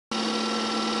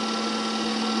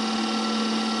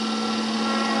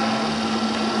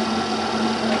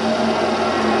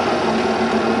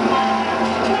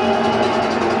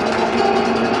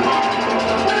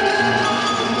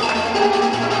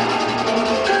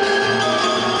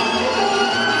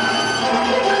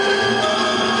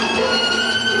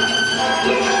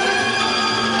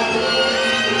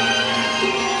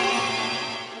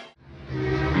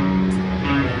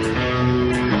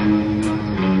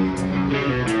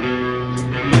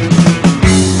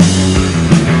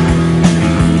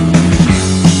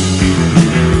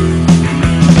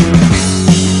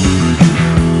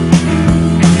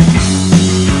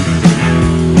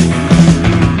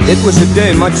It was a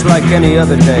day much like any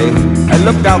other day. I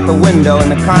looked out the window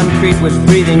and the concrete was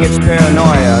breathing its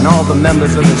paranoia on all the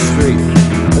members of the street.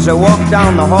 As I walked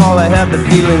down the hall, I had the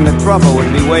feeling that trouble would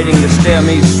be waiting to stare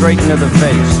me straight into the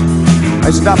face.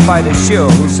 I stopped by the shoe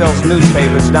who sells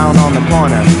newspapers down on the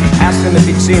corner, asked him if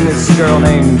he'd seen this girl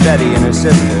named Betty and her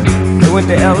sister. They went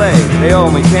to L.A. They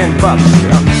owe me $10.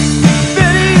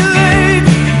 Betty laid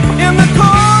in the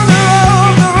corner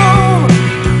of the room,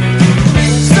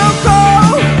 so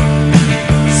cold,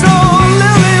 so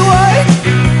lily white,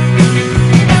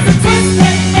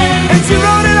 and she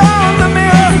wrote it on the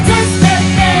mirror.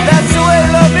 That's the way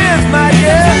love is, my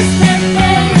dear.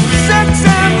 Sex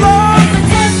and love,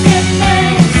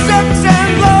 sex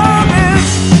and love is.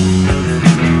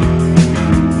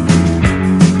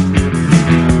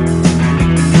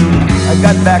 I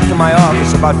got back to my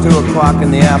office about 2 o'clock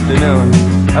in the afternoon.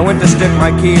 I went to stick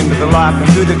my key into the lock, and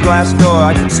through the glass door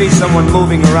I could see someone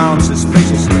moving around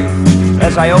suspiciously.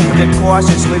 As I opened it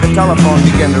cautiously, the telephone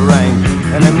began to ring,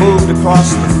 and I moved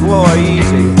across the floor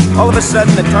easy. All of a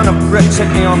sudden, a ton of bricks hit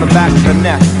me on the back of the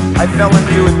neck. I fell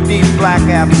into a deep black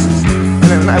abscess,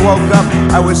 and when I woke up,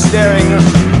 I was staring.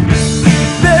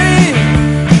 Betty,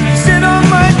 sit on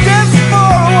my desk for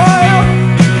a while.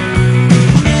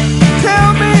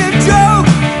 Tell me a joke,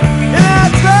 and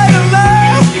I'll try to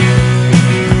laugh.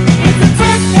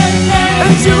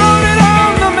 And she wrote it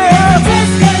on the mirror.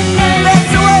 That's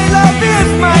the way love is,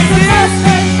 my dear.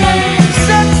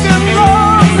 Sex and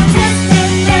love,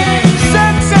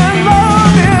 sex and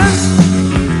love is.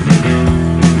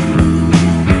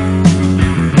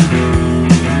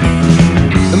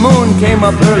 The moon came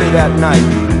up early that night,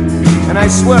 and I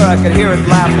swear I could hear it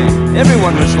laughing.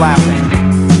 Everyone was laughing.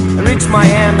 I reached my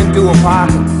hand into a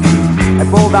pocket. I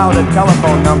pulled out a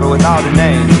telephone number without a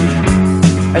name.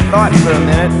 I thought for a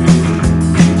minute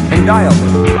and dialed it.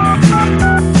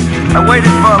 I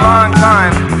waited for a long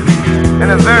time,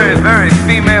 and a very, very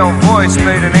female voice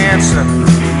made an answer.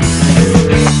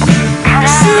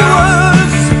 She was